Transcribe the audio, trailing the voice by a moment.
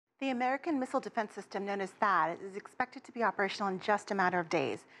The American missile defense system known as THAAD is expected to be operational in just a matter of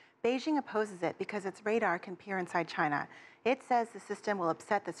days. Beijing opposes it because its radar can peer inside China. It says the system will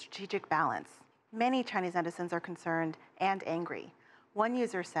upset the strategic balance. Many Chinese netizens are concerned and angry. One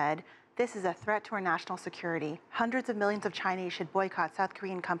user said, "This is a threat to our national security. Hundreds of millions of Chinese should boycott South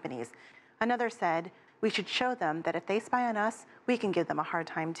Korean companies." Another said, "We should show them that if they spy on us, we can give them a hard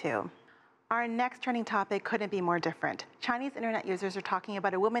time too." Our next trending topic couldn't be more different. Chinese internet users are talking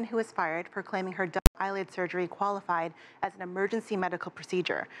about a woman who was fired for claiming her double eyelid surgery qualified as an emergency medical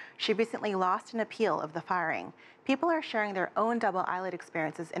procedure. She recently lost an appeal of the firing. People are sharing their own double eyelid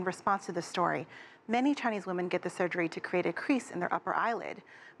experiences in response to the story. Many Chinese women get the surgery to create a crease in their upper eyelid.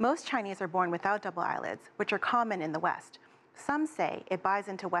 Most Chinese are born without double eyelids, which are common in the West. Some say it buys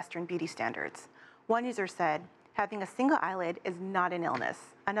into Western beauty standards. One user said, "Having a single eyelid is not an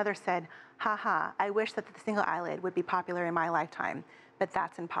illness." Another said, "Haha, I wish that the single eyelid would be popular in my lifetime, but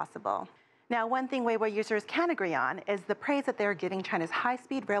that's impossible." Now, one thing Weibo users can agree on is the praise that they are giving China's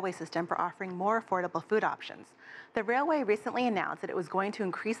high-speed railway system for offering more affordable food options. The railway recently announced that it was going to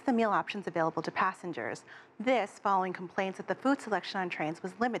increase the meal options available to passengers. This following complaints that the food selection on trains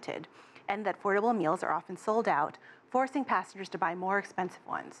was limited and that affordable meals are often sold out, forcing passengers to buy more expensive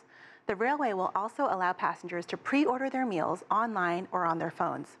ones. The railway will also allow passengers to pre-order their meals online or on their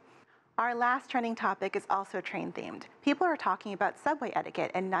phones. Our last trending topic is also train-themed. People are talking about subway etiquette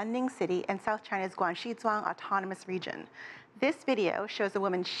in Nanning City in South China's Guangxi-Zhuang Autonomous Region. This video shows a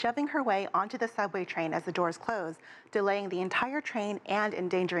woman shoving her way onto the subway train as the doors close, delaying the entire train and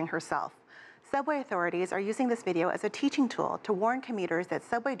endangering herself. Subway authorities are using this video as a teaching tool to warn commuters that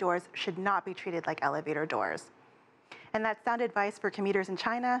subway doors should not be treated like elevator doors. And that's sound advice for commuters in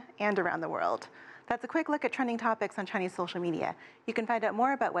China and around the world. That's a quick look at trending topics on Chinese social media. You can find out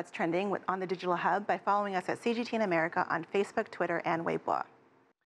more about what's trending on the Digital Hub by following us at CGTN America on Facebook, Twitter, and Weibo.